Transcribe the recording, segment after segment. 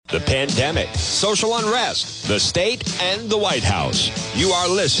the pandemic, social unrest, the state, and the White House. You are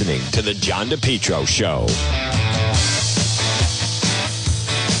listening to The John DePetro Show.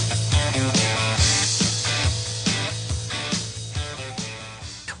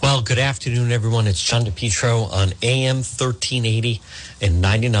 Well, good afternoon, everyone. It's John DePetro on AM 1380 and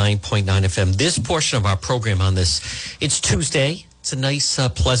 99.9 FM. This portion of our program on this, it's Tuesday. It's a nice,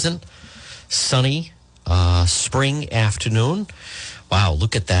 pleasant, sunny spring afternoon. Wow,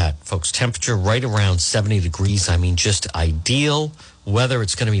 look at that, folks. Temperature right around 70 degrees. I mean, just ideal weather.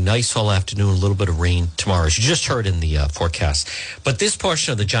 It's going to be nice all afternoon, a little bit of rain tomorrow, as you just heard in the forecast. But this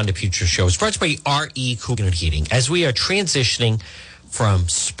portion of the John DePetro Show is brought to you by R.E. Coogan and Heating. As we are transitioning from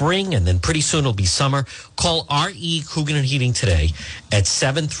spring, and then pretty soon it'll be summer, call R.E. Coogan and Heating today at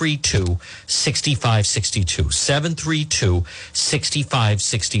 732-6562.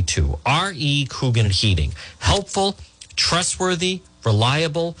 732-6562. R.E. Coogan and Heating. Helpful, trustworthy,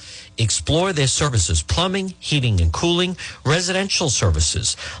 reliable. Explore their services: plumbing, heating and cooling, residential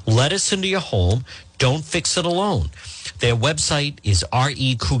services. Let us into your home. Don't fix it alone. Their website is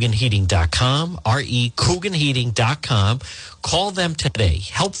recooganheating.com, recooganheating.com. Call them today.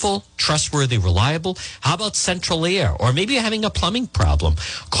 Helpful, trustworthy, reliable. How about central air? Or maybe you're having a plumbing problem.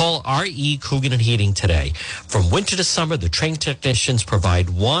 Call R.E. Coogan and Heating today. From winter to summer, the trained technicians provide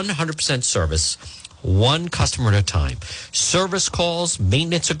 100% service, one customer at a time. Service calls,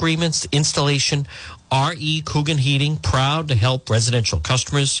 maintenance agreements, installation. R.E. Coogan Heating, proud to help residential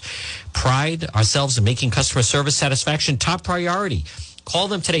customers. Pride ourselves in making customer service satisfaction top priority. Call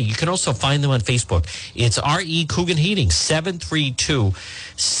them today. You can also find them on Facebook. It's R.E. Coogan Heating,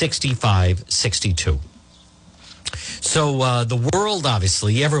 732-6562. So the world,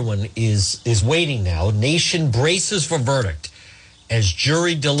 obviously, everyone is waiting now. Nation braces for verdict as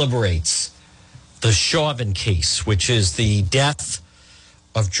jury deliberates the Chauvin case, which is the death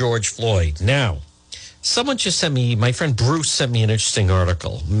of George Floyd. Now, someone just sent me, my friend Bruce sent me an interesting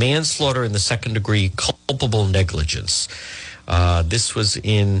article. Manslaughter in the second degree, culpable negligence. This was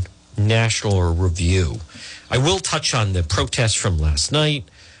in National Review. I will touch on the protests from last night.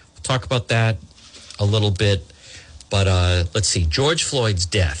 We'll talk about that a little bit. But let's see, George Floyd's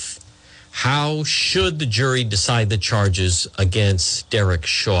death. How should the jury decide the charges against Derek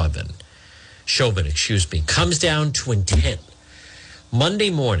Chauvin? Comes down to intent. Monday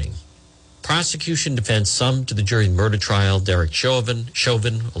morning, prosecution defense summed to the jury murder trial Derek Chauvin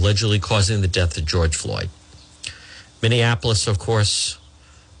allegedly causing the death of George Floyd. Minneapolis, of course,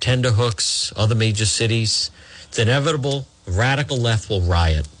 tenterhooks, other major cities. It's inevitable. The radical left will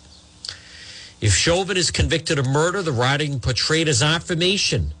riot. If Chauvin is convicted of murder, the rioting portrayed as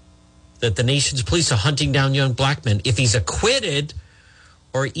affirmation that the nation's police are hunting down young black men. If he's acquitted,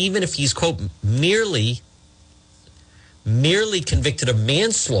 or even if he's, quote, merely convicted of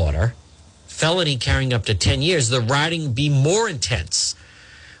manslaughter, felony carrying up to 10 years, the rioting will be more intense.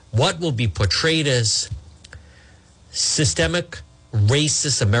 What will be portrayed as systemic,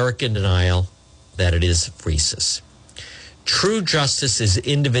 racist American denial that it is racist. True justice is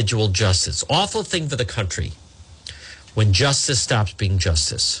individual justice. Awful thing for the country when justice stops being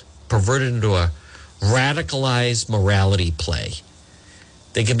justice, perverted into a radicalized morality play.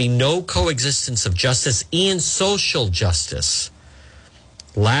 There can be no coexistence of justice and social justice.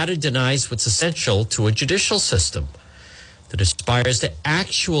 Latter denies what's essential to a judicial system that aspires to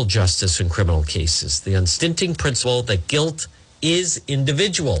actual justice in criminal cases, the unstinting principle that guilt is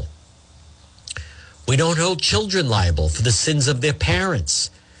individual. We don't hold children liable for the sins of their parents,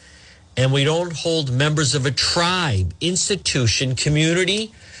 and we don't hold members of a tribe, institution,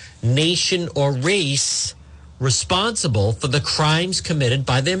 community, nation, or race responsible for the crimes committed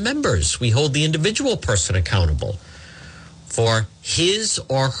by their members. We hold the individual person accountable for his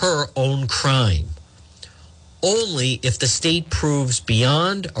or her own crime, only if the state proves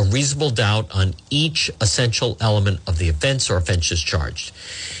beyond a reasonable doubt on each essential element of the offense or offenses charged.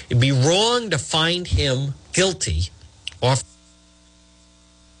 It'd be wrong to find him guilty, Officer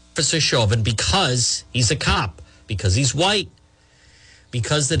Chauvin, because he's a cop, because he's white,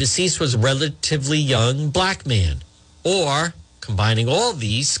 because the deceased was a relatively young black man. Or, combining all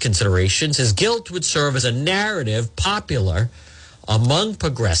these considerations, his guilt would serve as a narrative popular among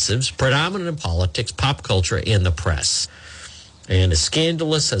progressives, predominant in politics, pop culture, and the press. And as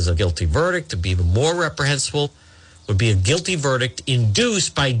scandalous as a guilty verdict, to be even more reprehensible, would be a guilty verdict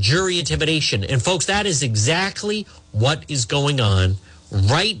induced by jury intimidation. And folks, that is exactly what is going on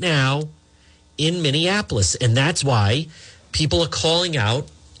right now in Minneapolis. And that's why people are calling out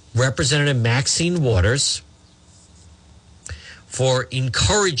Representative Maxine Waters for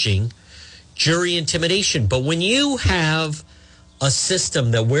encouraging jury intimidation. But when you have a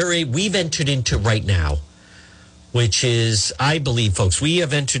system that we've entered into right now, which is, I believe, folks, we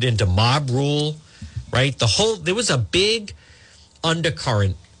have entered into mob rule, right? There was a big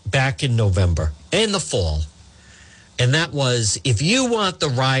undercurrent back in November and the fall. And that was, if you want the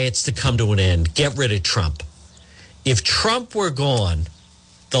riots to come to an end, get rid of Trump. If Trump were gone,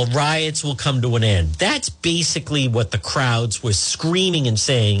 the riots will come to an end. That's basically what the crowds were screaming and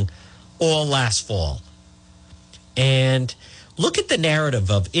saying all last fall. And look at the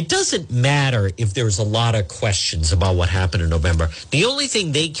narrative of, it doesn't matter if there's a lot of questions about what happened in November. The only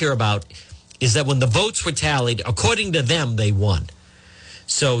thing they care about is that when the votes were tallied, according to them, they won.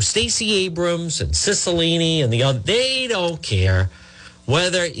 So Stacey Abrams and Cicilline and the other, they don't care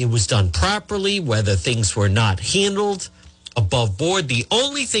whether it was done properly, whether things were not handled above board. The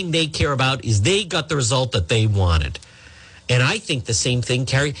only thing they care about is they got the result that they wanted. And I think the same thing,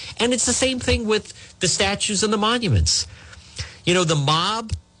 Carrie, and it's the same thing with the statues and the monuments. You know, the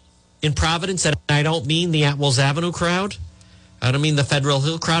mob in Providence, and I don't mean the Atwells Avenue crowd. I don't mean the Federal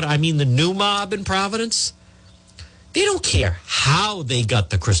Hill crowd. I mean the new mob in Providence. They don't care how they got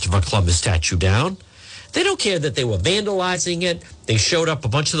the Christopher Columbus statue down. They don't care that they were vandalizing it. They showed up, a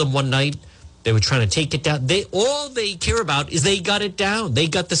bunch of them one night. They were trying to take it down. All they care about is they got it down. They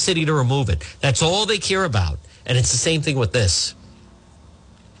got the city to remove it. That's all they care about. And it's the same thing with this.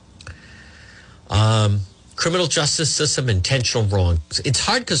 Criminal justice system, intentional wrongs. It's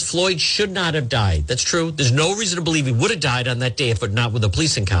hard because Floyd should not have died. That's true. There's no reason to believe he would have died on that day if not with a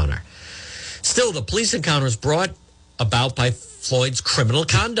police encounter. Still, the police encounter was brought about by Floyd's criminal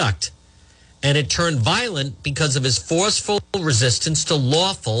conduct. And it turned violent because of his forceful resistance to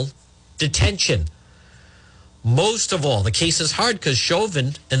lawful detention. Most of all, the case is hard because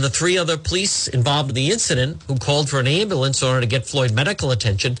Chauvin and the 3 other police involved in the incident who called for an ambulance in order to get Floyd medical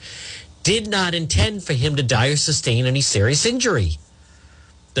attention did not intend for him to die or sustain any serious injury.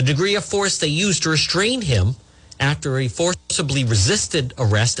 The degree of force they used to restrain him after he forcibly resisted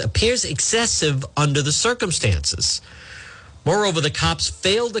arrest appears excessive under the circumstances. Moreover, the cops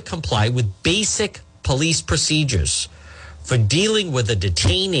failed to comply with basic police procedures for dealing with a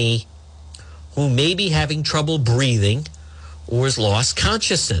detainee who may be having trouble breathing or has lost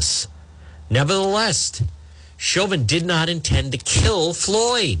consciousness. Nevertheless, Chauvin did not intend to kill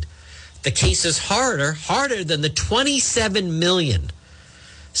Floyd. The case is harder than the $27 million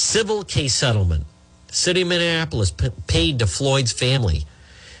civil case settlement the city of Minneapolis paid to Floyd's family,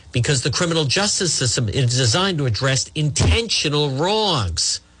 because the criminal justice system is designed to address intentional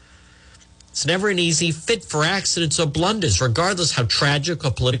wrongs. It's never an easy fit for accidents or blunders, regardless how tragic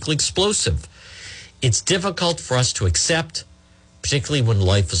or politically explosive. It's difficult for us to accept, particularly when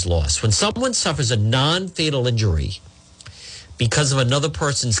life is lost. When someone suffers a non-fatal injury because of another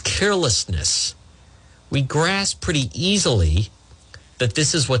person's carelessness, we grasp pretty easily that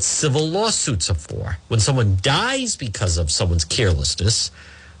this is what civil lawsuits are for. When someone dies because of someone's carelessness,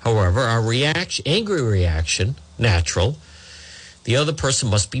 however, our angry reaction, natural, the other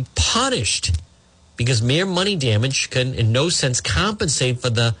person must be punished, because mere money damage can in no sense compensate for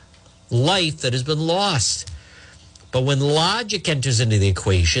the life that has been lost. But when logic enters into the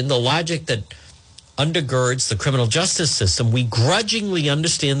equation, the logic that undergirds the criminal justice system, we grudgingly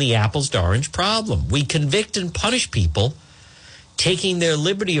understand the apples to orange problem. We convict and punish people, taking their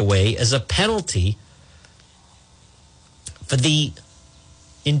liberty away as a penalty for the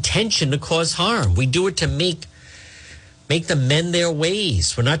intention to cause harm. We do it to make them mend their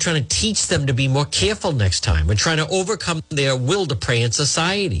ways. We're not trying to teach them to be more careful next time. We're trying to overcome their will to prey in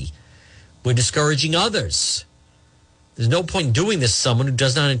society. We're discouraging others. There's no point in doing this to someone who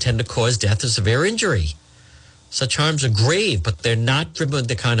does not intend to cause death or severe injury. Such harms are grave, but they're not driven with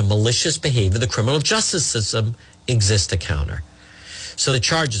the kind of malicious behavior the criminal justice system exists to counter. So the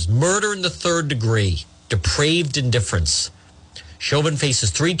charges: murder in the third degree, depraved indifference. Chauvin faces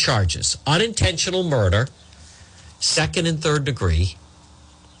 3 charges: unintentional murder, second and third degree,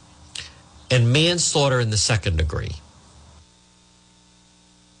 and manslaughter in the second degree.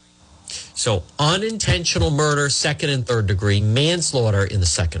 So unintentional murder, second and third degree, manslaughter in the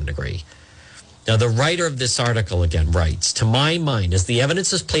second degree. Now, the writer of this article again writes, to my mind, as the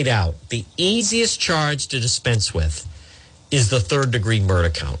evidence is played out, the easiest charge to dispense with is the third degree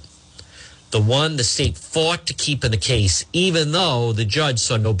murder count. The one the state fought to keep in the case, even though the judge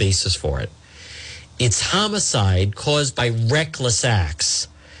saw no basis for it. It's homicide caused by reckless acts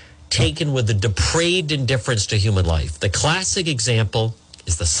taken with a depraved indifference to human life. The classic example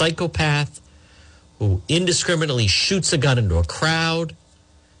is the psychopath who indiscriminately shoots a gun into a crowd,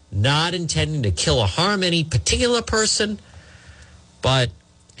 not intending to kill or harm any particular person, but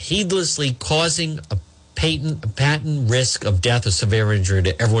heedlessly causing a patent risk of death or severe injury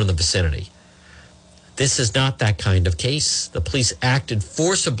to everyone in the vicinity. This is not that kind of case. The police acted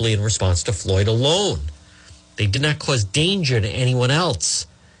forcibly in response to Floyd alone. They did not cause danger to anyone else.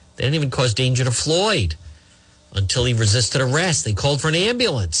 They didn't even cause danger to Floyd until he resisted arrest. They called for an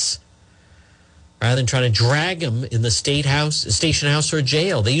ambulance rather than trying to drag him in the station house, or a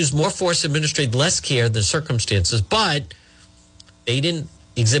jail. They used more force, administered less care than circumstances, but they didn't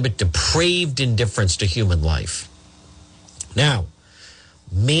exhibit depraved indifference to human life. Now,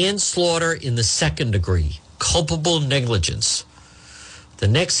 manslaughter in the second degree, culpable negligence. The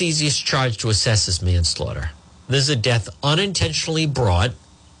next easiest charge to assess is manslaughter. This is a death unintentionally brought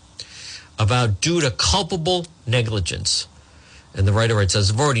about due to culpable negligence. And the writer writes,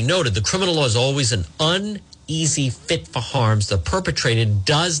 as I've already noted, the criminal law is always an uneasy fit for harms the perpetrator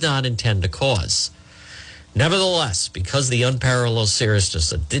does not intend to cause. Nevertheless, because of the unparalleled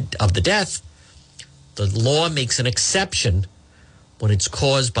seriousness of the death, the law makes an exception when it's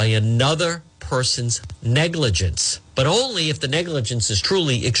caused by another person's negligence, but only if the negligence is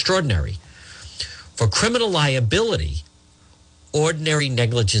truly extraordinary. For criminal liability, ordinary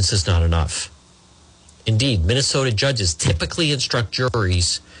negligence is not enough. Indeed, Minnesota judges typically instruct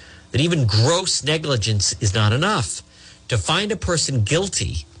juries that even gross negligence is not enough. To find a person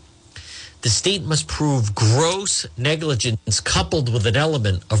guilty, the state must prove gross negligence coupled with an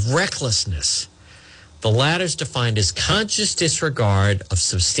element of recklessness. The latter is defined as conscious disregard of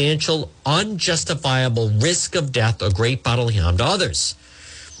substantial, unjustifiable risk of death or great bodily harm to others.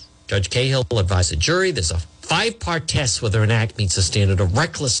 Judge Cahill advised the jury there's a 5-part test whether an act meets the standard of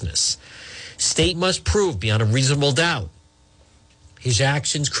recklessness. State must prove beyond a reasonable doubt his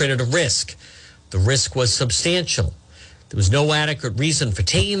actions created a risk. The risk was substantial. There was no adequate reason for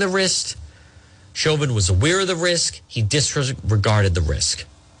taking the risk. Chauvin was aware of the risk. He disregarded the risk.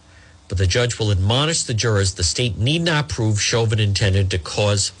 But the judge will admonish the jurors the state need not prove Chauvin intended to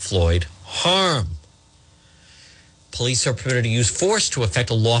cause Floyd harm. Police are permitted to use force to effect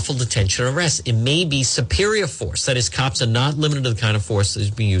a lawful detention or arrest. It may be superior force. That is, cops are not limited to the kind of force that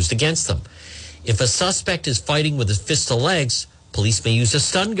is being used against them. If a suspect is fighting with his fists or legs, police may use a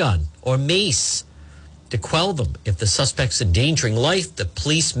stun gun or mace to quell them. If the suspect's endangering life, the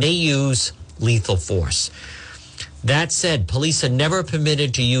police may use lethal force. That said, police are never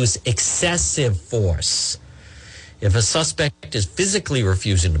permitted to use excessive force. If a suspect is physically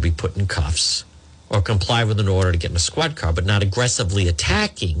refusing to be put in cuffs or comply with an order to get in a squad car but not aggressively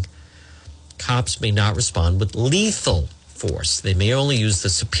attacking, cops may not respond with lethal force. They may only use the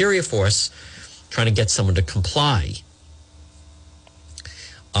superior force trying to get someone to comply.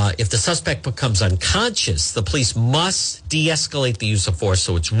 If the suspect becomes unconscious, the police must de-escalate the use of force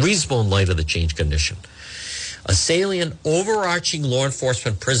so it's reasonable in light of the changed condition. A salient overarching law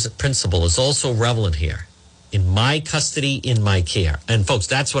enforcement principle is also relevant here. In my custody, in my care. And folks,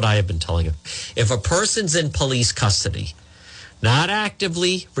 that's what I have been telling you. If a person's in police custody, not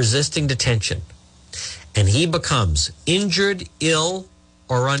actively resisting detention, and he becomes injured, ill,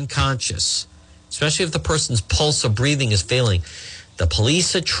 or unconscious, especially if the person's pulse or breathing is failing, the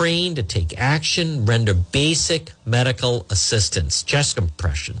police are trained to take action, render basic medical assistance, chest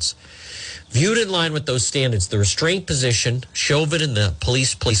compressions. Viewed in line with those standards, the restraint position, Chauvin and the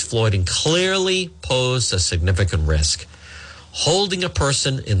police placed Floyd in clearly posed a significant risk. Holding a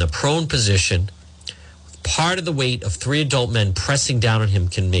person in the prone position, part of the weight of 3 adult men pressing down on him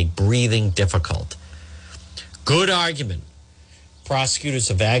can make breathing difficult. Good argument. Prosecutors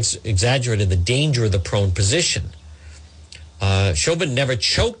have exaggerated the danger of the prone position. Chauvin never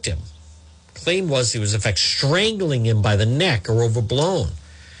choked him. Claim was he was in fact strangling him by the neck or overblown.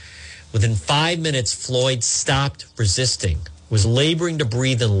 Within 5 minutes, Floyd stopped resisting, was laboring to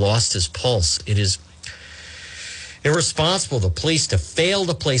breathe, and lost his pulse. It is irresponsible of the police to fail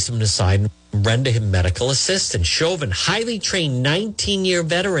to place him aside and render him medical assistance. Chauvin, highly trained 19-year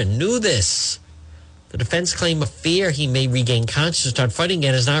veteran, knew this. The defense claim of fear he may regain consciousness and start fighting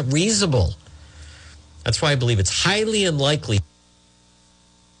again is not reasonable. That's why I believe it's highly unlikely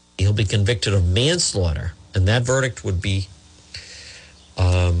he'll be convicted of manslaughter, and that verdict would be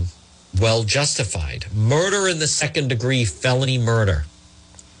well justified. Murder in the second degree, felony murder.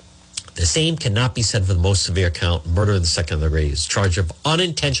 The same cannot be said for the most severe count, murder in the second degree. It's charge of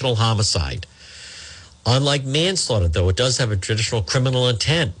unintentional homicide. Unlike manslaughter, though, it does have a traditional criminal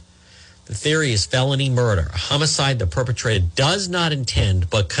intent. The theory is felony murder, a homicide the perpetrator does not intend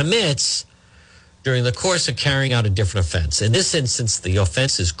but commits during the course of carrying out a different offense. In this instance, the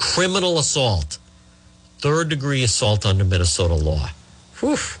offense is criminal assault, third degree assault under Minnesota law.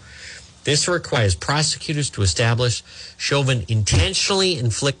 Whew. This requires prosecutors to establish Chauvin intentionally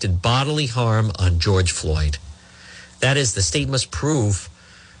inflicted bodily harm on George Floyd. That is, the state must prove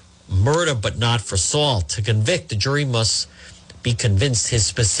murder but not for assault. To convict, the jury must be convinced his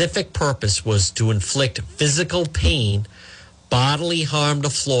specific purpose was to inflict physical pain, bodily harm to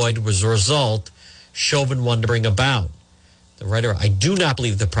Floyd was a result Chauvin wanted to bring about. The writer, I do not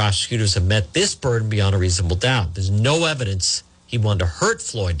believe the prosecutors have met this burden beyond a reasonable doubt. There's no evidence he wanted to hurt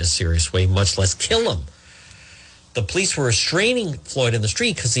Floyd in a serious way, much less kill him. The police were restraining Floyd in the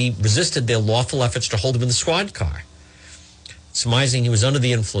street because he resisted their lawful efforts to hold him in the squad car. Surmising he was under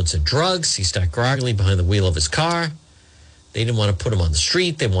the influence of drugs, he sat groggily behind the wheel of his car. They didn't want to put him on the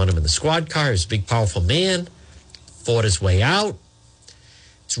street. They wanted him in the squad car. He was a big, powerful man, fought his way out.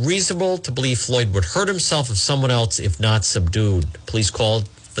 It's reasonable to believe Floyd would hurt himself if someone else, if not subdued. Police called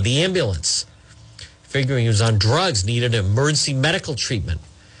for the ambulance, figuring he was on drugs, needed emergency medical treatment.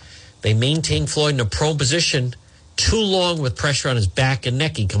 They maintained Floyd in a prone position too long with pressure on his back and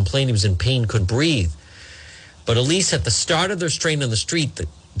neck. He complained he was in pain, couldn't breathe. But at least at the start of their restraint on the street,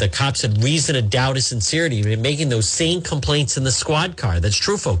 the cops had reason to doubt his sincerity. He was making those same complaints in the squad car. That's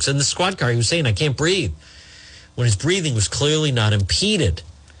true, folks. In the squad car, he was saying, I can't breathe, when his breathing was clearly not impeded.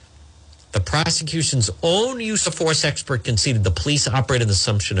 The prosecution's own use of force expert conceded the police operate on the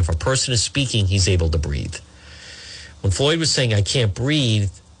assumption if a person is speaking, he's able to breathe. When Floyd was saying, I can't breathe,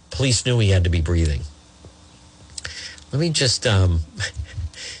 police knew he had to be breathing. Let me just,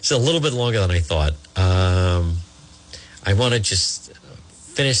 it's a little bit longer than I thought. I want to just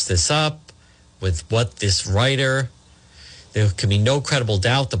finish this up with what this writer, there can be no credible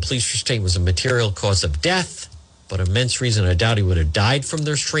doubt the police restraint was a material cause of death, but immense reason I doubt he would have died from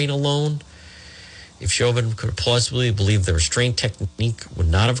the restraint alone. If Chauvin could plausibly believe the restraint technique would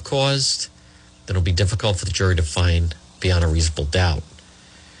not have caused, then it will be difficult for the jury to find beyond a reasonable doubt.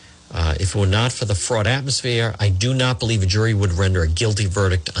 If it were not for the fraud atmosphere, I do not believe a jury would render a guilty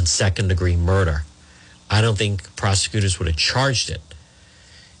verdict on second-degree murder. I don't think prosecutors would have charged it.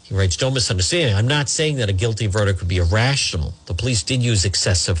 He writes, don't misunderstand. I'm not saying that a guilty verdict would be irrational. The police did use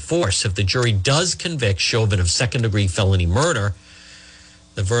excessive force. If the jury does convict Chauvin of second-degree felony murder,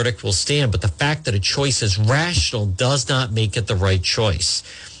 the verdict will stand. But the fact that a choice is rational does not make it the right choice.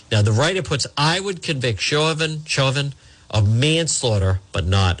 Now, the writer puts, I would convict Chauvin of manslaughter, but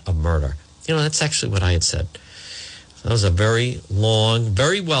not of murder. You know, that's actually what I had said. That was a very long,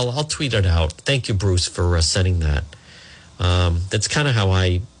 very well, I'll tweet it out. Thank you, Bruce, for sending that. That's kind of how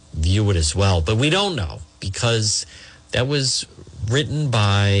I view it as well. But we don't know, because that was written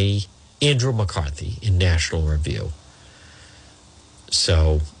by Andrew McCarthy in National Review.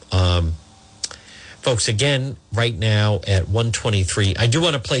 So, folks, again, right now at 1:23, I do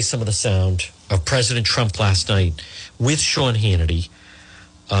want to play some of the sound of President Trump last night with Sean Hannity.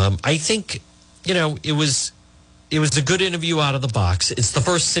 I think, you know, it was a good interview out of the box. It's the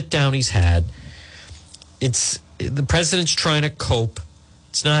first sit down he's had. The president's trying to cope.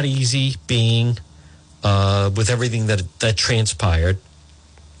 It's not easy being with everything that transpired,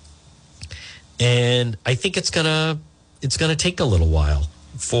 and I think it's gonna take a little while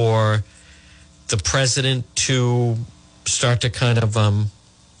for the president to start to kind of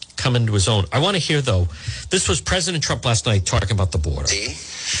come into his own. I want to hear, though, this was President Trump last night talking about the border.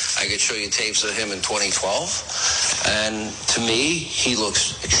 I could show you tapes of him in 2012, and to me, he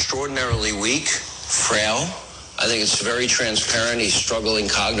looks extraordinarily weak, frail. I think it's very transparent. He's struggling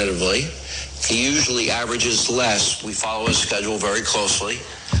cognitively. He usually averages less. We follow his schedule very closely.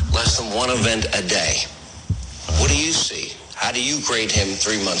 Less than one event a day. What do you see? How do you grade him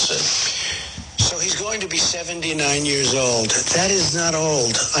 3 months in? So he's going to be 79 years old. That is not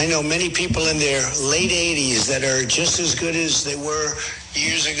old. I know many people in their late 80s that are just as good as they were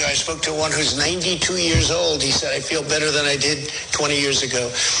years ago. I spoke to one who's 92 years old. He said, I feel better than I did 20 years ago.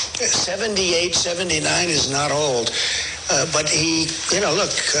 78, 79 is not old. But he,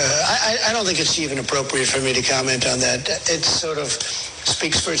 look, I don't think it's even appropriate for me to comment on that. It sort of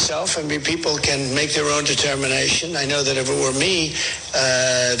speaks for itself. I mean, people can make their own determination. I know that if it were me,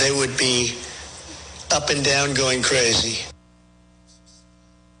 they would be up and down going crazy.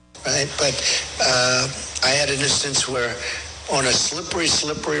 Right? But I had an instance where on a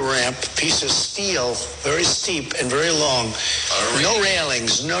slippery ramp, piece of steel, very steep and very long, no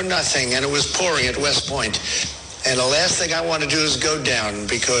railings, no nothing, and it was pouring at West Point. And the last thing I want to do is go down,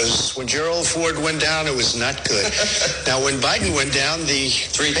 because when Gerald Ford went down, it was not good. Now, when Biden went down, the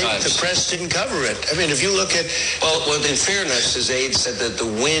press didn't cover it. I mean, if you look at... Well, in fairness, his aide said that the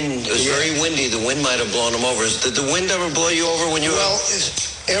wind, it was very windy, the wind might have blown him over. Did the wind ever blow you over when you Well,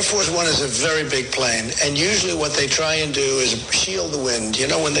 Air Air Force One is a very big plane, and usually what they try and do is shield the wind. You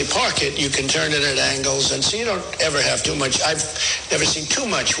know, when they park it, you can turn it at angles, and so you don't ever have too much. I've never seen too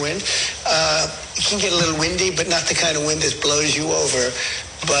much wind. It can get a little windy, but not the kind of wind that blows you over.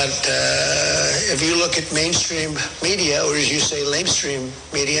 But if you look at mainstream media, or as you say, lamestream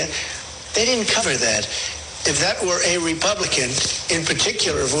media, they didn't cover that. If that were a Republican, in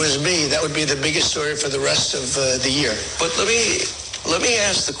particular, if it was me, that would be the biggest story for the rest of the year. But let me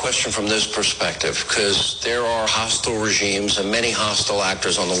ask the question from this perspective, because there are hostile regimes and many hostile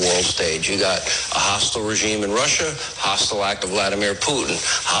actors on the world stage. You got a hostile regime in Russia, hostile act of Vladimir Putin,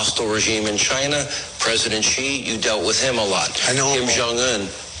 hostile regime in China, President Xi, you dealt with him a lot. I know. Kim Jong-un,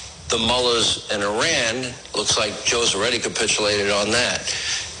 the mullahs in Iran, looks like Joe's already capitulated on that.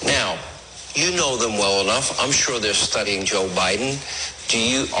 Now, you know them well enough. I'm sure they're studying Joe Biden.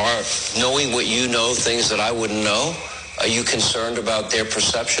 Knowing what you know, things that I wouldn't know? Are you concerned about their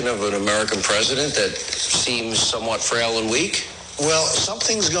perception of an American president that seems somewhat frail and weak? Well,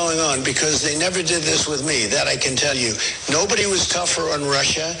 something's going on, because they never did this with me. That I can tell you. Nobody was tougher on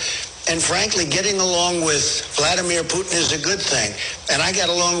Russia. And frankly, getting along with Vladimir Putin is a good thing. And I got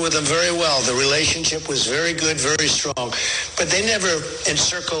along with him very well. The relationship was very good, very strong. But they never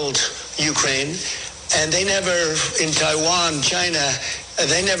encircled Ukraine. And they never, in Taiwan, China,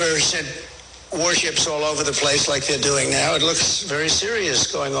 they never sent warships all over the place like they're doing now. It looks very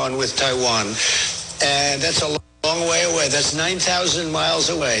serious going on with Taiwan. And that's a long way away. That's 9,000 miles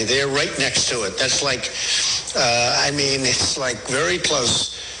away. They're right next to it. That's like, it's like very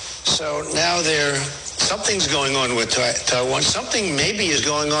close. So now something's going on with Taiwan. Something maybe is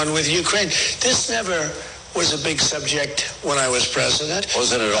going on with Ukraine. This never was a big subject when I was president.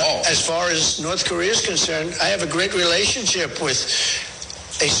 Wasn't at all. As far as North Korea is concerned, I have a great relationship with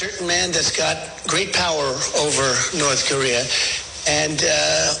a certain man that's got great power over North Korea. And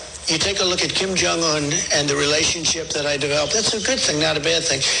you take a look at Kim Jong-un and the relationship that I developed. That's a good thing, not a bad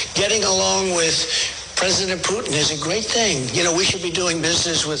thing. Getting along with President Putin is a great thing. You know, we should be doing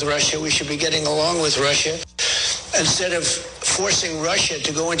business with Russia. We should be getting along with Russia. Instead of forcing Russia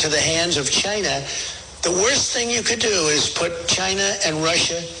to go into the hands of China, the worst thing you could do is put China and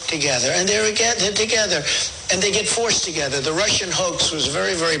Russia together. And they're together. And they get forced together. The Russian hoax was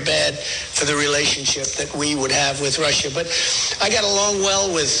very, very bad for the relationship that we would have with Russia. But I got along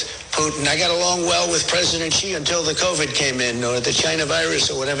well with Putin. I got along well with President Xi until the COVID came in, or the China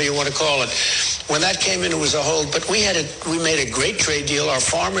virus, or whatever you want to call it. When that came in, it was a hold. But we made a great trade deal. Our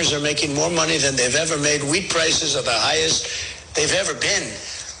farmers are making more money than they've ever made. Wheat prices are the highest they've ever been.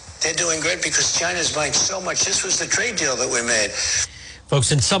 They're doing great because China's buying so much. This was the trade deal that we made.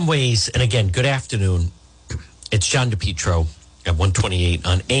 Folks, in some ways, and again, good afternoon. It's John DePietro at 128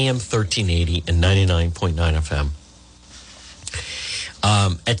 on AM 1380 and 99.9 FM.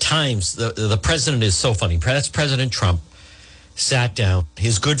 At times, the president is so funny. That's President Trump sat down.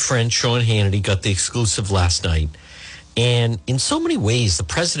 His good friend, Sean Hannity, got the exclusive last night. And in so many ways, the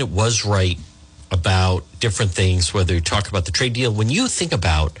president was right about different things, whether you talk about the trade deal. When you think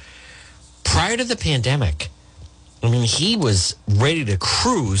about prior to the pandemic, I mean, he was ready to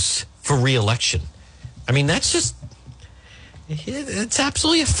cruise for re-election. I mean, it's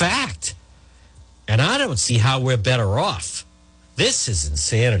absolutely a fact. And I don't see how we're better off. This is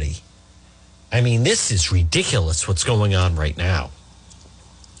insanity. I mean, this is ridiculous what's going on right now.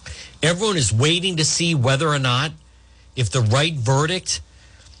 Everyone is waiting to see whether or not, if the right verdict,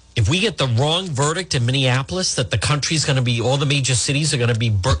 if we get the wrong verdict in Minneapolis, that the country's going to be, all the major cities are going to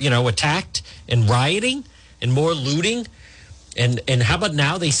be, attacked and rioting and more looting. And how about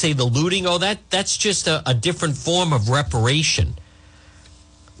now they say the looting? Oh, that's just a different form of reparation.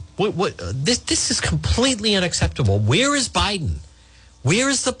 This is completely unacceptable. Where is Biden? Where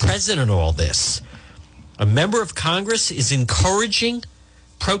is the president in all this? A member of Congress is encouraging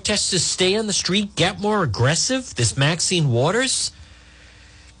protesters to stay on the street, get more aggressive. This Maxine Waters.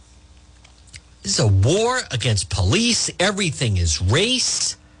 This is a war against police. Everything is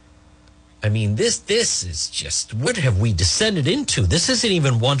race. I mean, this is just, what have we descended into? This isn't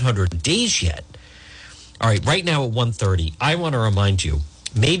even 100 days yet. All right, right now at 1:30, I want to remind you,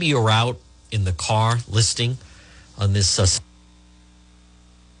 maybe you're out in the car listening on this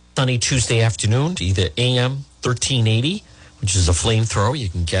sunny Tuesday afternoon, either AM 1380, which is a flamethrower you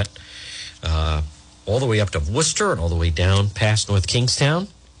can get all the way up to Worcester and all the way down past North Kingstown.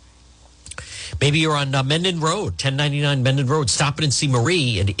 Maybe you're on Mendon Road, 1099 Mendon Road. Stop in and see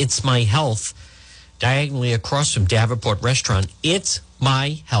Marie and It's My Health, diagonally across from Davenport Restaurant. It's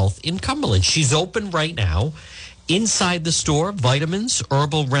My Health in Cumberland. She's open right now. Inside the store, vitamins,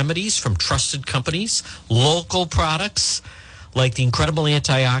 herbal remedies from trusted companies, local products, like the incredible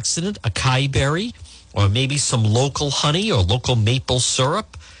antioxidant acai berry, or maybe some local honey or local maple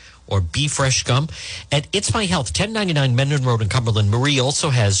syrup, or Be Fresh gum. At It's My Health, 1099 Mendon Road in Cumberland, Marie also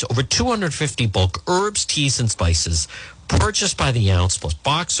has over 250 bulk herbs, teas, and spices purchased by the ounce, plus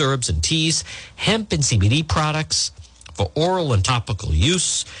box herbs and teas, hemp and CBD products for oral and topical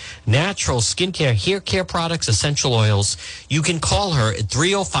use, natural skincare, hair care products, essential oils. You can call her at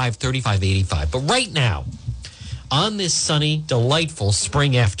 305-3585. But right now, on this sunny, delightful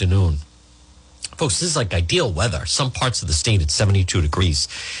spring afternoon, folks, this is like ideal weather. Some parts of the state at 72 degrees.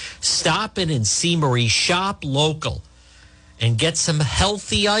 Stop in and see Marie, shop local, and get some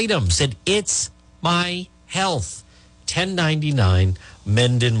healthy items at It's My Health, 1099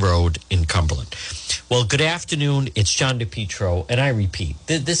 Mendon Road in Cumberland. Well, good afternoon. It's John DePietro, and I repeat,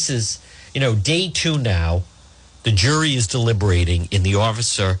 this is, day 2 now. The jury is deliberating in the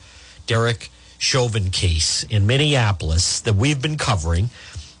Officer Derek Chauvin case in Minneapolis that we've been covering.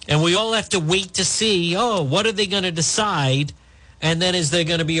 And we all have to wait to see, what are they going to decide? And then is there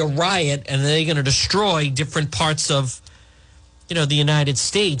going to be a riot, and are they going to destroy different parts of, the United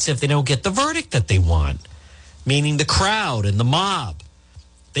States if they don't get the verdict that they want? Meaning the crowd and the mob.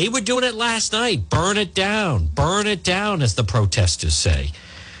 They were doing it last night. Burn it down, as the protesters say.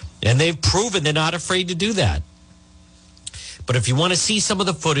 And they've proven they're not afraid to do that. But if you want to see some of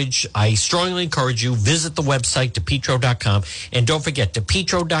the footage, I strongly encourage you, visit the website, DePietro.com. And don't forget,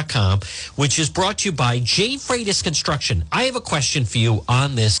 DePietro.com, which is brought to you by J. Freitas Construction. I have a question for you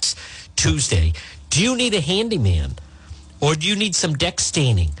on this Tuesday. Do you need a handyman? Or do you need some deck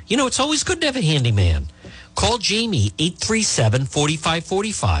staining? It's always good to have a handyman. Call Jamie,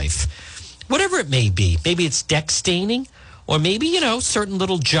 837-4545. Whatever it may be. Maybe it's deck staining, or maybe, certain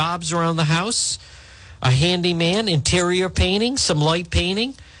little jobs around the house. A handyman, interior painting, some light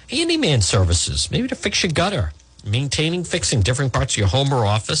painting, handyman services, maybe to fix your gutter, maintaining, fixing different parts of your home or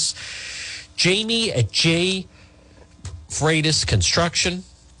office. Jamie at J. Freitas Construction,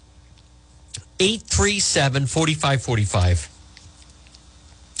 837-4545.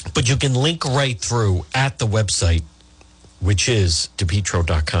 But you can link right through at the website, which is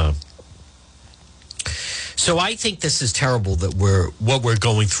DePietro.com. So I think this is terrible that what we're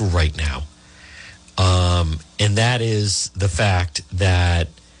going through right now. And that is the fact that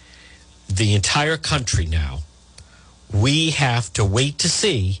the entire country now, we have to wait to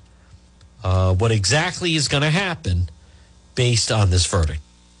see what exactly is going to happen based on this verdict.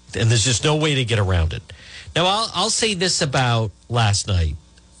 And there's just no way to get around it. Now, I'll say this about last night.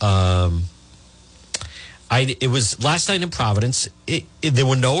 It was last night in Providence. There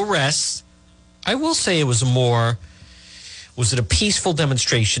were no arrests. I will say it was was it a peaceful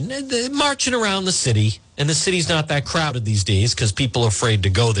demonstration? Marching around the city, and the city's not that crowded these days because people are afraid to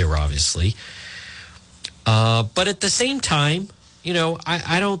go there, obviously. But at the same time,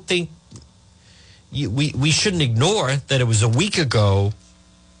 I don't think we shouldn't ignore that it was a week ago.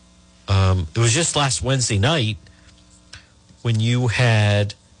 It was just last Wednesday night when you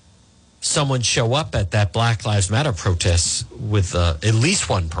had someone show up at that Black Lives Matter protest with at least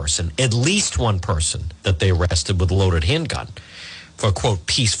one person that they arrested with a loaded handgun for a, quote,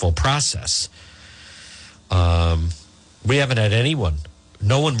 peaceful process. We haven't had anyone.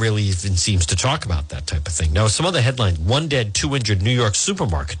 No one really even seems to talk about that type of thing. Now, some other headlines: 1 dead, 2 injured New York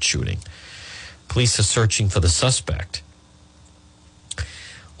supermarket shooting. Police are searching for the suspect.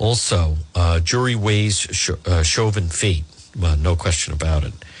 Also, jury weighs Chauvin fate. Well, no question about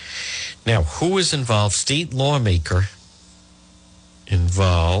it. Now, who is involved? State lawmaker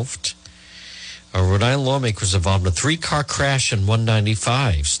involved. A Rhode Island lawmaker was involved in a 3-car crash in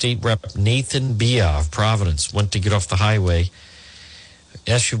 195. State Rep Nathan Bia of Providence went to get off the highway.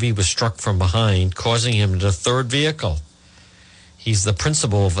 SUV was struck from behind, causing him to the third vehicle. He's the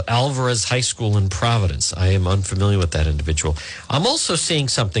principal of Alvarez High School in Providence. I am unfamiliar with that individual. I'm also seeing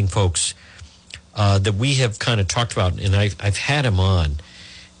something, folks, that we have kind of talked about, and I've had him on.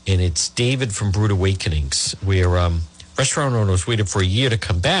 And it's David from Brood Awakenings, where restaurant owners waited for a year to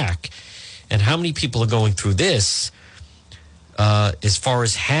come back. And how many people are going through this as far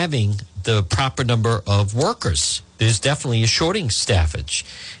as having the proper number of workers? There's definitely a shorting staffage.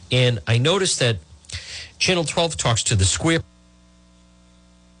 And I noticed that Channel 12 talks to the Square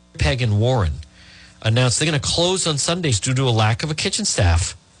Peg and Warren announced they're going to close on Sundays due to a lack of a kitchen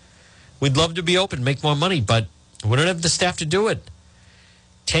staff. We'd love to be open, make more money, but we don't have the staff to do it.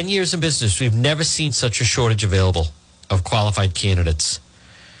 10 years in business, we've never seen such a shortage available of qualified candidates.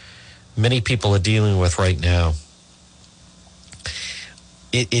 Many people are dealing with right now.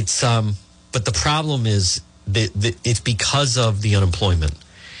 But the problem is that it's because of the unemployment.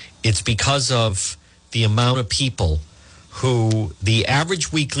 It's because of the amount of people who the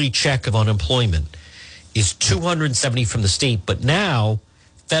average weekly check of unemployment is $270 from the state, but now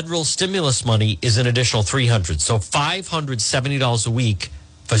federal stimulus money is an additional $300, so $570 a week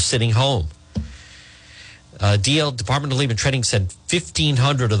for sitting home. Department of Labor and Training said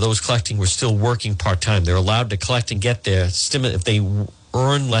 1,500 of those collecting were still working part-time. They're allowed to collect and get their stimulus if they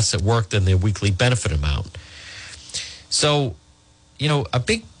earn less at work than their weekly benefit amount. So, a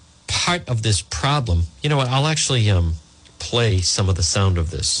big part of this problem, I'll actually play some of the sound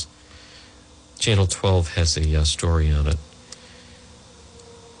of this. Channel 12 has a story on it.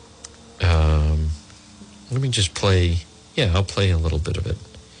 Let me just play. Yeah, I'll play a little bit of it,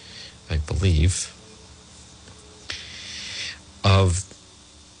 I believe.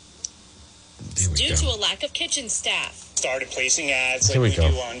 Due to a lack of kitchen staff. Started placing ads like we do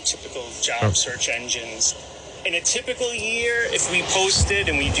on typical job search engines. In a typical year, if we posted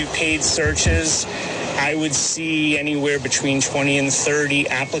and we do paid searches, I would see anywhere between 20 and 30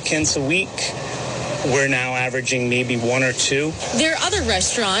 applicants a week. We're now averaging maybe 1 or 2. Their other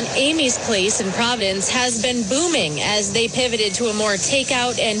restaurant, Amy's Place in Providence, has been booming as they pivoted to a more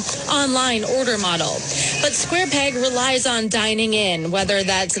takeout and online order model. But Square Peg relies on dining in, whether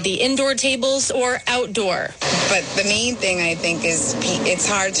that's the indoor tables or outdoor. But the main thing, I think, is it's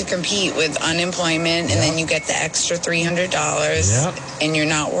hard to compete with unemployment, and then you get the extra $300, and you're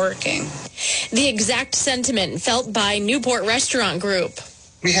not working. The exact sentiment felt by Newport Restaurant Group.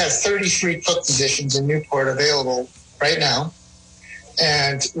 We have 33 cook positions in Newport available right now,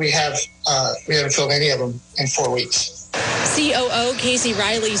 and we haven't filled any of them in 4 weeks. COO Casey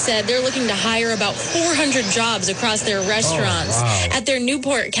Riley said they're looking to hire about 400 jobs across their restaurants. Oh, wow. At their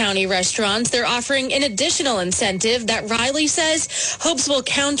Newport County restaurants, they're offering an additional incentive that Riley says hopes will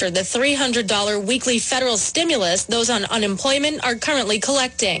counter the $300 weekly federal stimulus those on unemployment are currently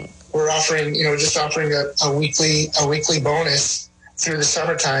collecting. We're offering, just offering a weekly bonus through the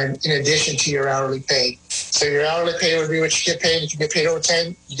summertime in addition to your hourly pay. So your hourly pay would be what you get paid. If you get paid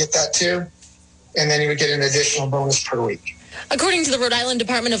overtime, you get that too. And then you would get an additional bonus per week. According to the Rhode Island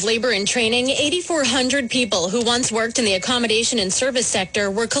Department of Labor and Training, 8,400 people who once worked in the accommodation and service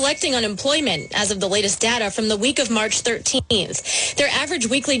sector were collecting unemployment as of the latest data from the week of March 13th. Their average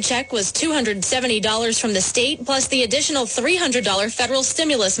weekly check was $270 from the state, plus the additional $300 federal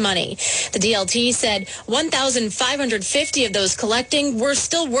stimulus money. The DLT said 1,550 of those collecting were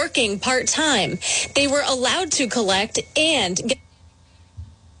still working part-time. They were allowed to collect and get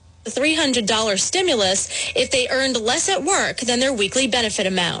the $300 stimulus if they earned less at work than their weekly benefit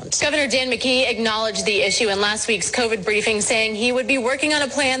amount. Governor Dan McKee acknowledged the issue in last week's COVID briefing, saying he would be working on a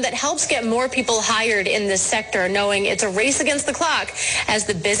plan that helps get more people hired in this sector, knowing it's a race against the clock as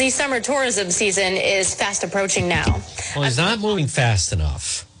the busy summer tourism season is fast approaching now. Well, he's not moving fast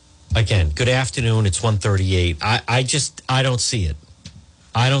enough. Again, good afternoon. It's 1:38. I don't see it.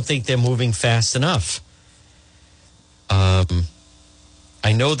 I don't think they're moving fast enough.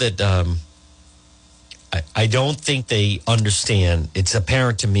 I know that I don't think they understand. It's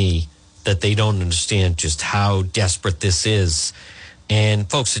apparent to me that they don't understand just how desperate this is. And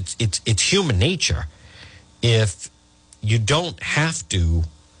folks, it's human nature. If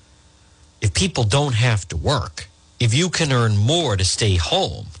people don't have to work, if you can earn more to stay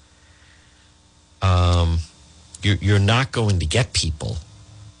home, you're not going to get people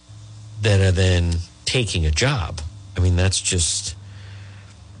that are then taking a job. I mean, that's just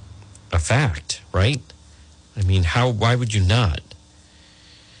a fact, right? I mean, why would you not?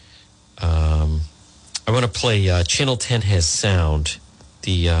 I want to play Channel 10 has sound.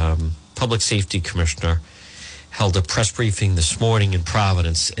 The public safety commissioner held a press briefing this morning in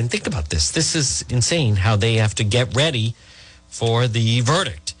Providence. And think about this. This is insane how they have to get ready for the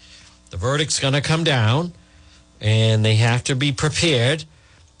verdict. The verdict's going to come down, and they have to be prepared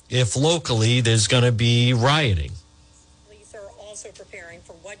if locally there's going to be rioting. Police are also preparing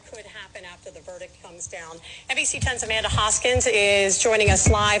for what could happen after the verdict comes down. NBC 10's Amanda Hoskins is joining us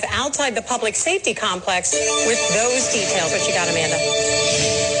live outside the public safety complex with those details. What you got, Amanda?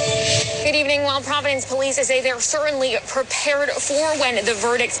 Good evening. While Providence police say they're certainly prepared for when the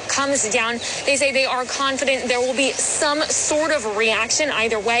verdict comes down, they say they are confident there will be some sort of reaction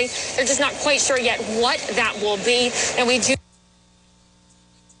either way. They're just not quite sure yet what that will be. And we do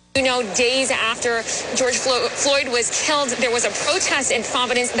You know, days after George Floyd was killed, there was a protest in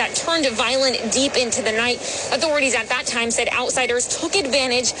Providence that turned violent deep into the night. Authorities at that time said outsiders took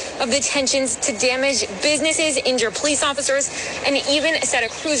advantage of the tensions to damage businesses, injure police officers, and even set a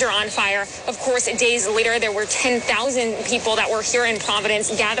cruiser on fire. Of course, days later, there were 10,000 people that were here in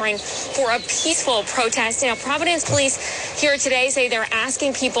Providence gathering for a peaceful protest. Now, Providence police here today say they're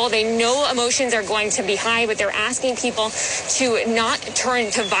asking people, they know emotions are going to be high, but they're asking people to not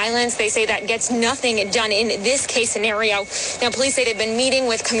turn to violence. They say that gets nothing done in this case scenario. Now, police say they've been meeting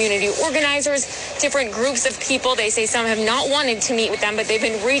with community organizers, different groups of people. They say some have not wanted to meet with them, but they've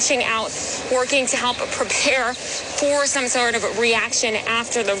been reaching out, working to help prepare for some sort of reaction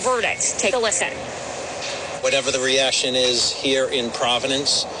after the verdict. Take a listen. Whatever the reaction is here in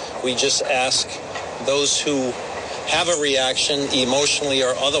Providence, we just ask those who have a reaction, emotionally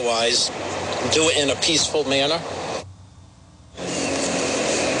or otherwise, do it in a peaceful manner.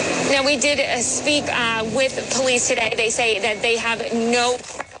 Now, we did speak with police today. They say that they have no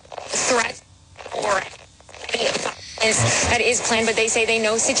threat or any violence that is planned, but they say they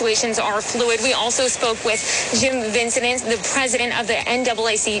know situations are fluid. We also spoke with Jim Vincent, the president of the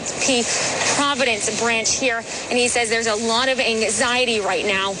NAACP Providence branch here, and he says there's a lot of anxiety right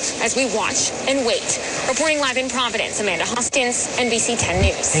now as we watch and wait. Reporting live in Providence, Amanda Hoskins, NBC 10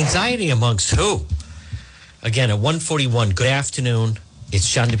 News. Anxiety amongst who? Again, at 1:41, good afternoon. It's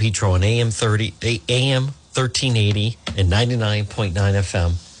John DePietro on AM 1380 and 99.9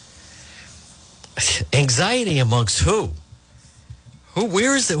 FM. Anxiety amongst who?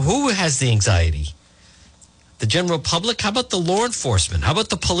 Where is it? Who has the anxiety? The general public? How about the law enforcement? How about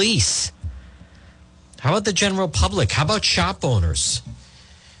the police? How about the general public? How about shop owners?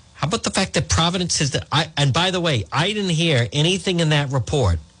 How about the fact that Providence is and by the way, I didn't hear anything in that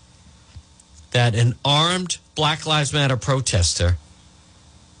report that an armed Black Lives Matter protester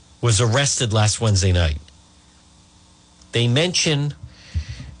was arrested last Wednesday night. They mention,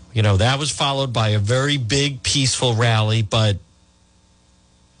 that was followed by a very big peaceful rally, but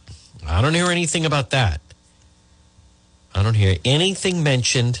I don't hear anything about that. I don't hear anything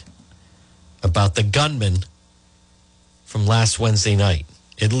mentioned about the gunman from last Wednesday night.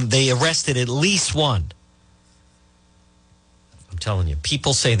 They arrested at least one. I'm telling you,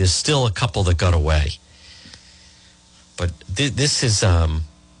 people say there's still a couple that got away. But this is...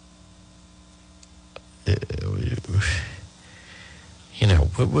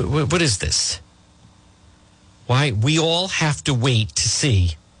 what is this? Why we all have to wait to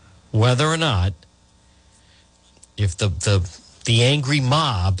see whether or not if the angry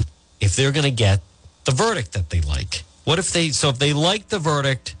mob, if they're going to get the verdict that they like. What if if they like the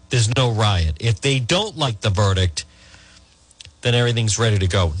verdict, there's no riot. If they don't like the verdict, then everything's ready to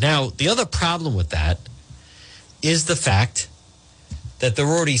go. Now, the other problem with that is the fact that they're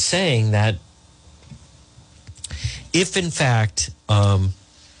already saying that if, in fact,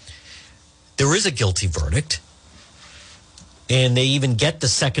 there is a guilty verdict and they even get the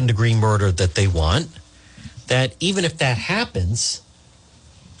second-degree murder that they want, that even if that happens,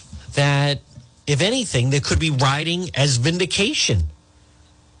 that, if anything, they could be riding as vindication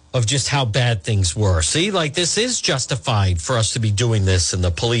of just how bad things were. See, this is justified for us to be doing this, and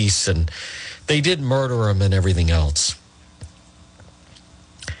the police, and they did murder him and everything else.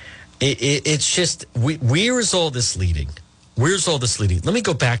 It's just, where is all this leading? Where's all this leading? Let me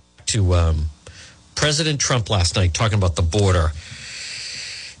go back to President Trump last night talking about the border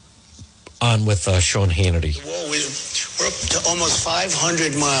on with Sean Hannity. We're up to almost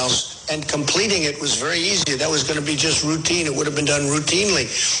 500 miles, and completing it was very easy. That was going to be just routine. It would have been done routinely.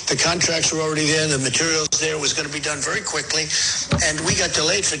 The contracts were already there. The materials there. It was going to be done very quickly. And we got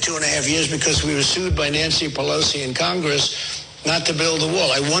delayed for 2.5 years because we were sued by Nancy Pelosi in Congress not to build the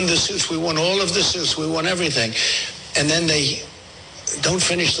wall. I won the suits. We won all of the suits. We won everything. And then they don't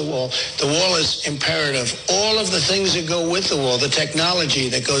finish the wall. The wall is imperative. All of the things that go with the wall, the technology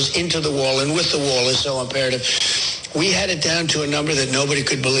that goes into the wall and with the wall is so imperative. We had it down to a number that nobody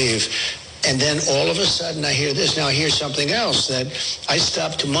could believe. And then all of a sudden I hear this. Now I hear something else, that I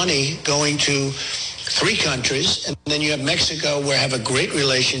stopped money going to 3 countries, and then you have Mexico, where I have a great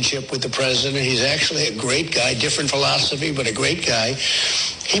relationship with the president. He's actually a great guy, different philosophy, but a great guy.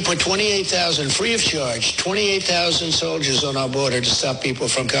 He put 28,000 free of charge, 28,000 soldiers on our border to stop people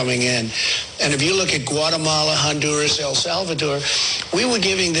from coming in. And if you look at Guatemala, Honduras, El Salvador, we were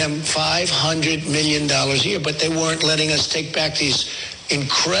giving them $500 million a year, but they weren't letting us take back these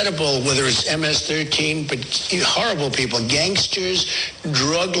incredible, whether it's MS-13, but horrible people, gangsters,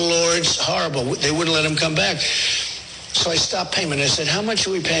 drug lords, horrible. They wouldn't let them come back. So I stopped payment. I said, how much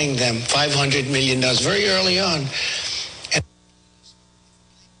are we paying them? $500 million, very early on.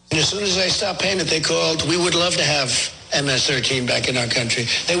 And And as soon as I stopped paying it, they called. We would love to have MS-13 back in our country.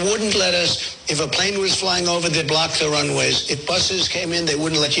 They wouldn't let us. If a plane was flying over, they'd block the runways. If buses came in, they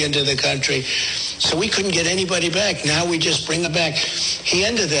wouldn't let you into the country. So we couldn't get anybody back. Now we just bring them back. He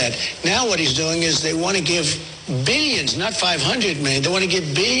ended that. Now what he's doing is they want to give billions, not 500 million. They want to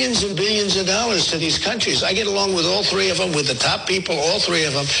give billions and billions of dollars to these countries. I get along with all three of them, with the top people, all three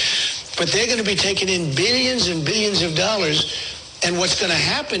of them. But they're going to be taking in billions and billions of dollars. And what's going to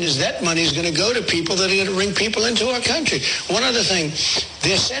happen is that money is going to go to people that are going to bring people into our country. One other thing,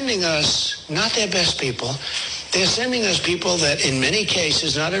 they're sending us not their best people. They're sending us people that in many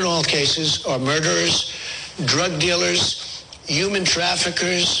cases, not in all cases, are murderers, drug dealers, human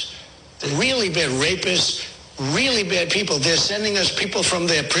traffickers, really bad rapists, really bad people. They're sending us people from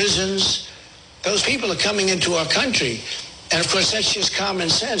their prisons. Those people are coming into our country. And, of course, that's just common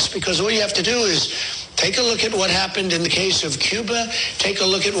sense, because all you have to do is take a look at what happened in the case of Cuba. Take a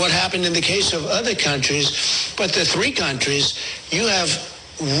look at what happened in the case of other countries. But the three countries, you have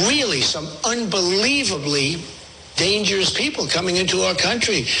really some unbelievably dangerous people coming into our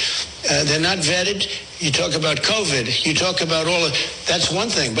country. They're not vetted. You talk about COVID. You talk about all of that's one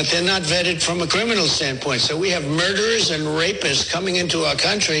thing, but they're not vetted from a criminal standpoint. So we have murderers and rapists coming into our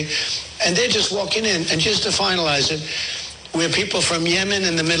country, and they're just walking in. And just to finalize it, we have people from Yemen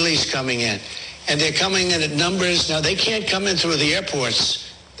and the Middle East coming in. And they're coming in at numbers. Now, they can't come in through the airports.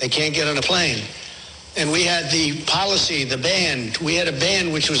 They can't get on a plane. And we had the policy, the ban. We had a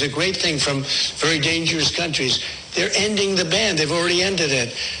ban, which was a great thing from very dangerous countries. They're ending the ban. They've already ended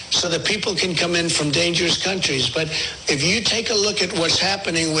it. So that people can come in from dangerous countries. But if you take a look at what's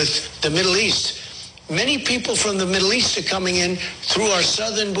happening with the Middle East, many people from the Middle East are coming in through our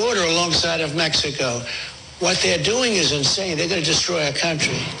southern border alongside of Mexico. What they're doing is insane. They're going to destroy our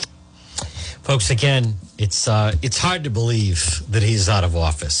country. Folks, again, it's hard to believe that he's out of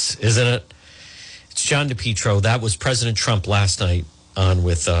office, isn't it? It's John DePietro. That was President Trump last night on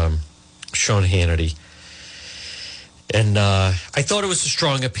with Sean Hannity. And I thought it was a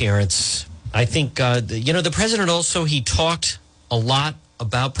strong appearance. I think, the president also, he talked a lot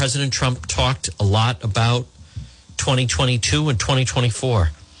about, President Trump talked a lot about 2022 and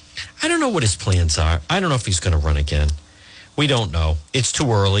 2024. I don't know what his plans are. I don't know if he's going to run again. We don't know. It's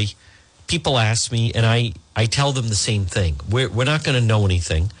too early. People ask me, and I tell them the same thing. We're not going to know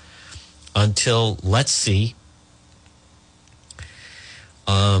anything until let's see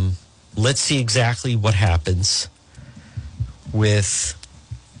exactly what happens with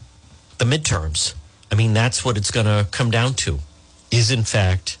the midterms. I mean, that's what it's going to come down to, is in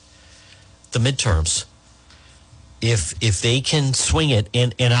fact the midterms. If they can swing it,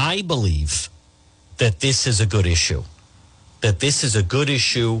 and I believe that this is a good issue,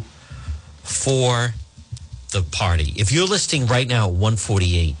 for the party. If you're listening right now at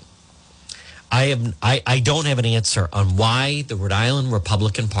 148, I don't have an answer on why the Rhode Island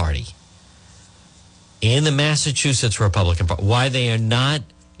Republican Party and the Massachusetts Republican Party, why they are not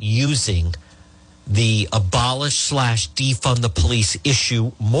using the abolish/defund the police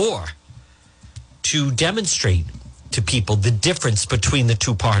issue more to demonstrate to people the difference between the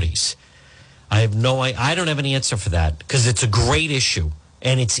two parties. I don't have an answer for that, because it's a great issue.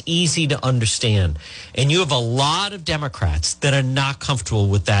 And it's easy to understand. And you have a lot of Democrats that are not comfortable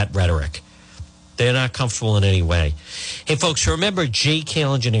with that rhetoric. They're not comfortable in any way. Hey, folks, remember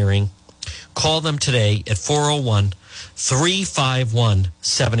JKL Engineering. Call them today at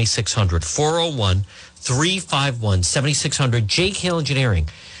 401-351-7600. 401-351-7600. JKL Engineering.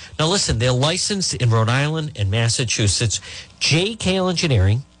 Now, listen, they're licensed in Rhode Island and Massachusetts. JKL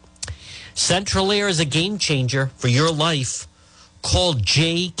Engineering. Central Air is a game changer for your life. Call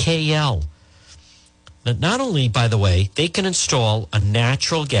JKL. Now, not only, by the way, they can install a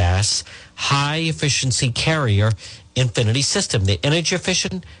natural gas, high-efficiency carrier Infinity system. They're energy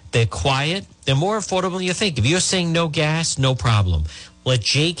efficient, they're quiet, they're more affordable than you think. If you're saying no gas, no problem. Let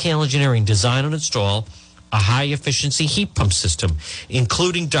JKL Engineering design and install a high-efficiency heat pump system,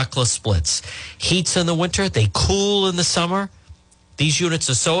 including ductless splits. Heats in the winter, they cool in the summer. These units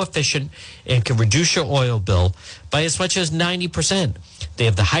are so efficient and can reduce your oil bill by as much as 90%. They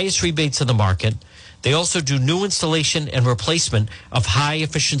have the highest rebates in the market. They also do new installation and replacement of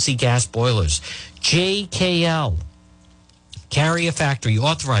high-efficiency gas boilers. JKL, Carrier Factory,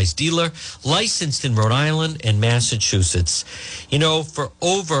 authorized dealer, licensed in Rhode Island and Massachusetts. You know, for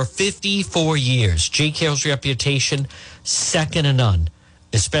over 54 years, JKL's reputation, second to none,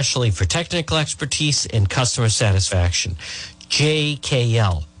 especially for technical expertise and customer satisfaction.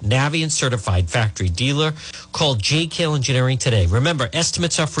 JKL, Navient certified factory dealer. Call JKL Engineering today. Remember,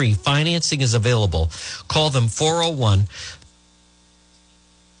 estimates are free. Financing is available. Call them 401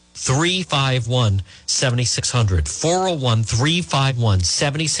 401-351-7600.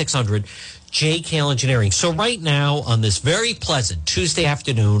 401-351-7600. JKL Engineering. So right now on this very pleasant Tuesday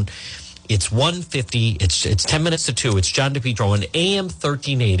afternoon, it's 1:50. It's 10 minutes to 2. It's John DePietro on AM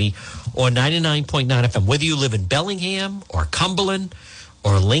 1380 or 99.9 FM. Whether you live in Bellingham or Cumberland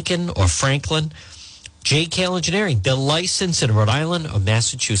or Lincoln or Franklin, JKL Engineering. They're licensed in Rhode Island or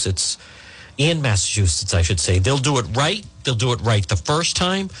Massachusetts. In Massachusetts, I should say. They'll do it right. They'll do it right the first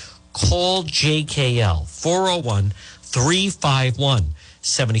time. Call JKL. 401-351-7600.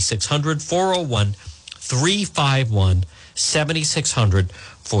 401-351-7600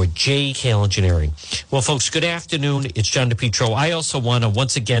 for JKL Engineering. Well, folks, good afternoon. It's John DePietro. I also want to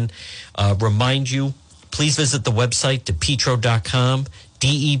once again remind you, please visit the website, depetro.com,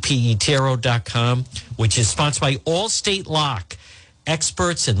 DEPETero.com, which is sponsored by Allstate Lock.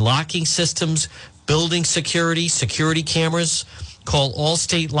 Experts in locking systems, building security, security cameras. Call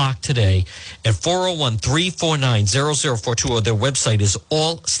Allstate Lock today at 401-349-0042, or their website is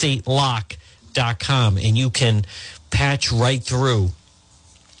allstatelock.com, and you can patch right through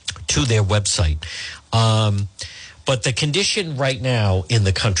to their website. But the condition right now in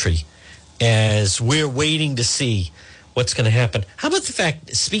the country, as we're waiting to see what's going to happen. How about the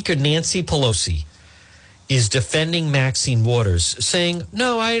fact Speaker Nancy Pelosi is defending Maxine Waters, saying,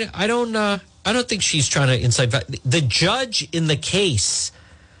 no, I don't think she's trying to incite violence. The judge in the case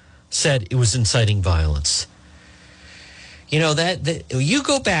said it was inciting violence. You know, that you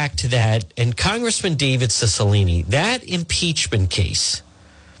go back to that, and Congressman David Cicilline, that impeachment case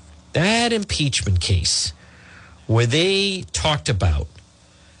where they talked about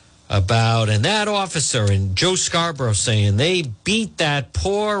and that officer and Joe Scarborough saying they beat that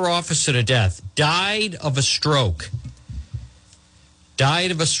poor officer to death, died of a stroke.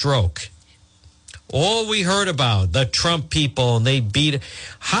 All we heard about, the Trump people, and they beat it.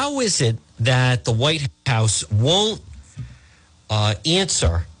 How is it that the White House won't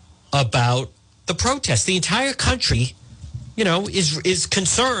answer about the protest? The entire country, you know, is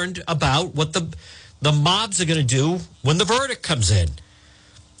concerned about what the mobs are going to do when the verdict comes in.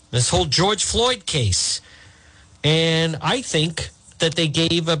 This whole George Floyd case. And I think that they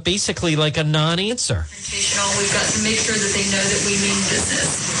gave basically like a non-answer. We've got to make sure that they know that we mean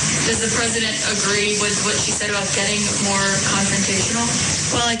business. Does the president agree with what she said about getting more confrontational?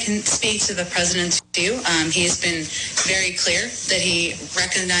 Well, I can speak to the president's view. He has been very clear that he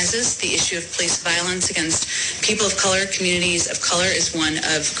recognizes the issue of police violence against people of color, communities of color, is one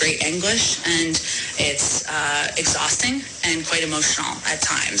of great anguish, and it's exhausting and quite emotional at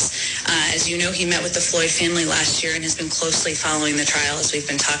times. As you know, he met with the Floyd family last year and has been closely following the trial, as we've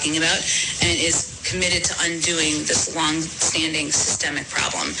been talking about, and is committed to undoing this long-standing systemic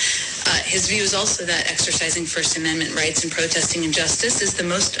problem. His view is also that exercising First Amendment rights and protesting injustice is the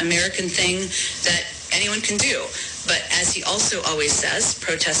most American thing that anyone can do. But as he also always says,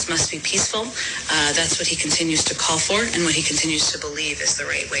 protests must be peaceful. That's what he continues to call for and what he continues to believe is the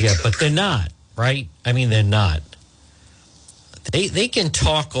right way to approach. Yeah, but they're not, right? I mean, they're not. They can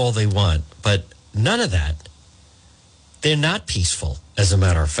talk all they want, but none of that. They're not peaceful, as a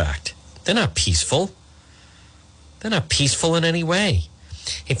matter of fact. They're not peaceful. They're not peaceful in any way.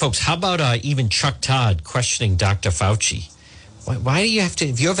 Hey, folks, how about even Chuck Todd questioning Dr. Fauci? Why do you have to,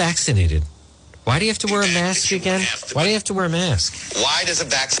 if you're vaccinated, why do you have to wear a mask again? Why do you have to wear a mask? Why does a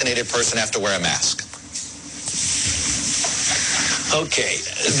vaccinated person have to wear a mask? Okay,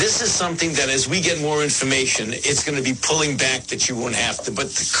 this is something that as we get more information, it's going to be pulling back that you won't have to.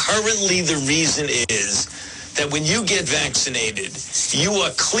 But currently the reason is that when you get vaccinated, you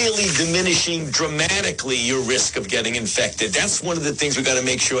are clearly diminishing dramatically your risk of getting infected. That's one of the things we've got to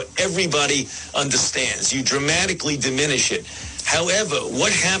make sure everybody understands. You dramatically diminish it. However,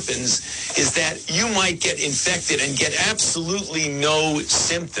 what happens is that you might get infected and get absolutely no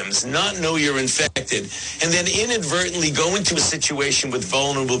symptoms, not know you're infected, and then inadvertently go into a situation with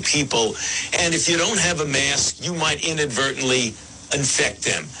vulnerable people. And if you don't have a mask, you might inadvertently infect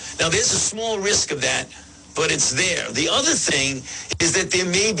them. Now, there's a small risk of that, but it's there. The other thing is that there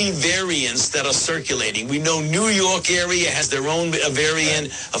may be variants that are circulating. We know New York area has their own variant,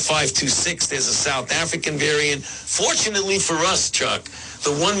 a 526. There's a South African variant. Fortunately for us, Chuck,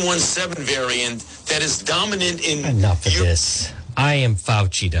 the 117 variant that is dominant in... Enough of this. I am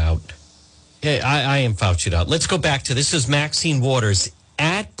Fauci'd out. Yeah, I am Fauci'd out. Let's go back to, this is Maxine Waters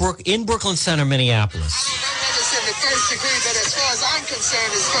in Brooklyn Center, Minneapolis. First degree, but as far as I'm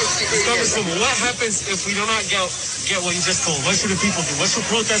concerned, it's first degree. Congresswoman, what happens if we do not get what you just told? What should the people do? What should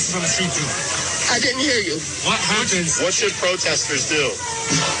protesters on the street do? I didn't hear you. What happens? What should protesters do?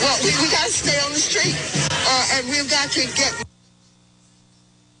 Well, we got to stay on the street, and we've got to get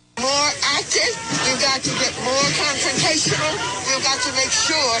educational. We've got to make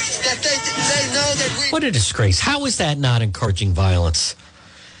sure that they know that we... What a disgrace. How is that not encouraging violence?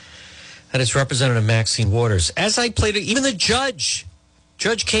 That is Representative Maxine Waters. As I played it, even the Judge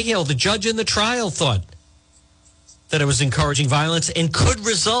Cahill, the judge in the trial, thought that it was encouraging violence and could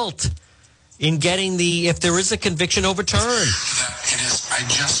result in getting if there is a conviction, overturned. I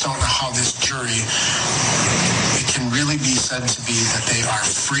just don't know how this jury, it can really be said to be that they are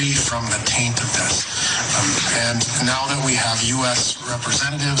free from the taint of this. And now that we have U.S.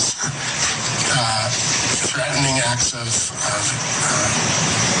 representatives threatening acts of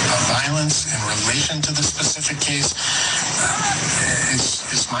violence in relation to the specific case,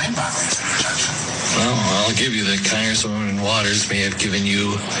 is mind-boggling to me, Judge. Well, I'll give you that Congresswoman Waters may have given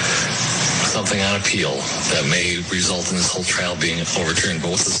you something on appeal that may result in this whole trial being overturned.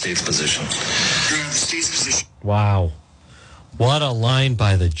 But what's the state's position? The state's position. Wow. What a line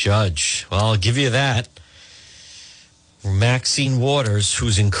by the judge. Well, I'll give you that. Maxine Waters,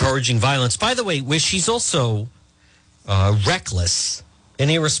 who's encouraging violence. By the way, where she's also reckless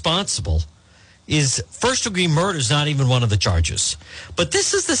and irresponsible, is first-degree murder is not even one of the charges. But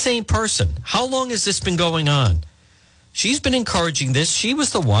this is the same person. How long has this been going on? She's been encouraging this. She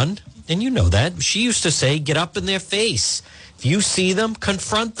was the one, and you know that. She used to say, get up in their face. If you see them,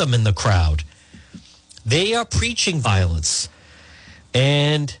 confront them in the crowd. They are preaching violence.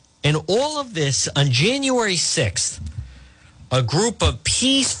 And all of this, on January 6th, a group of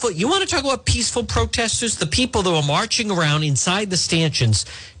peaceful, you want to talk about peaceful protesters? The people that were marching around inside the stanchions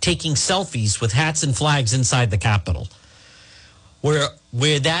taking selfies with hats and flags inside the Capitol, where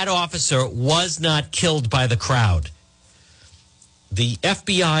that officer was not killed by the crowd. The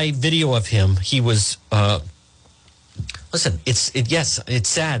FBI video of him, he was, listen, it's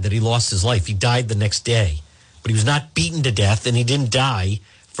sad that he lost his life. He died the next day, but he was not beaten to death, and he didn't die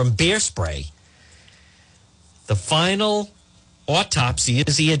from bear spray. The final autopsy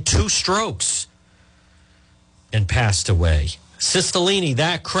is he had 2 strokes and passed away. Cicilline,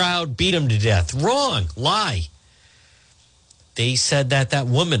 that crowd beat him to death. Wrong. Lie. They said that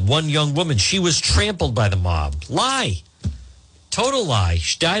woman, one young woman, she was trampled by the mob. Lie. Total lie.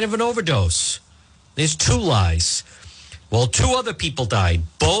 She died of an overdose. There's 2 lies. Well, 2 other people died.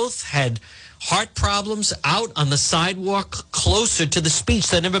 Both had heart problems out on the sidewalk closer to the speech.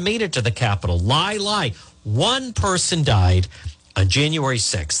 They never made it to the Capitol. Lie. 1 person died on January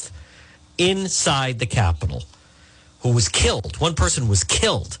 6th inside the Capitol who was killed. 1 person was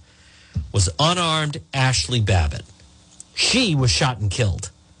killed, was unarmed Ashley Babbitt. She was shot and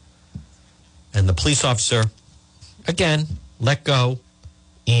killed. And the police officer, again, let go,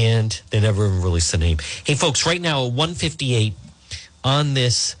 and they never even released the name. Hey, folks, right now at 1:58 on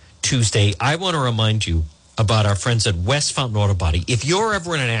this Tuesday, I want to remind you about our friends at West Fountain Auto Body. If you're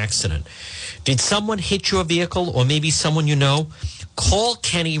ever in an accident, did someone hit your vehicle or maybe someone you know, call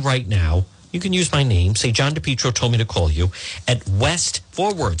Kenny right now. You can use my name. Say John DePietro told me to call you at West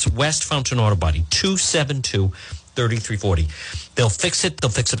Fountain Auto Body, 272-3340. They'll fix it. They'll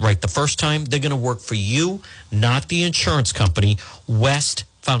fix it right the first time. They're going to work for you, not the insurance company. West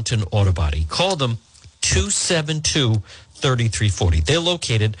Fountain Auto Body. Call them 272-3340. They're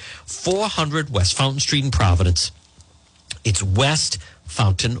located 400 West Fountain Street in Providence. It's West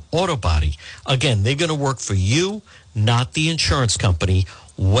Fountain Auto Body. Again, they're going to work for you, not the insurance company.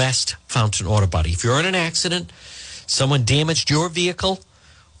 West Fountain Auto Body. If you're in an accident, someone damaged your vehicle,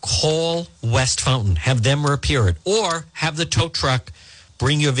 call West Fountain. Have them repair it. Or have the tow truck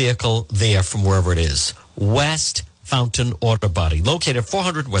bring your vehicle there from wherever it is. West Fountain Auto Body. Located at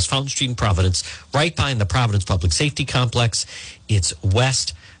 400 West Fountain Street in Providence, right behind the Providence Public Safety Complex. It's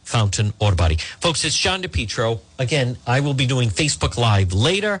West Fountain Auto Body. Folks, it's John DePietro. Again, I will be doing Facebook Live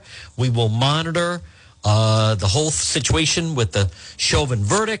later. We will monitor the whole situation with the Chauvin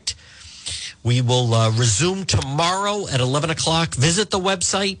verdict. We will resume tomorrow at 11 o'clock. Visit the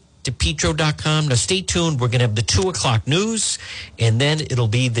website, DePietro.com. Now, stay tuned. We're going to have the 2 o'clock news, and then it'll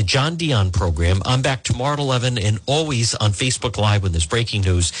be the John Dion program. I'm back tomorrow at 11 and always on Facebook Live when there's breaking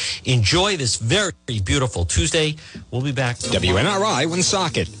news. Enjoy this very beautiful Tuesday. We'll be back tomorrow. WNRI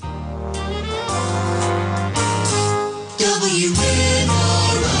Woonsocket.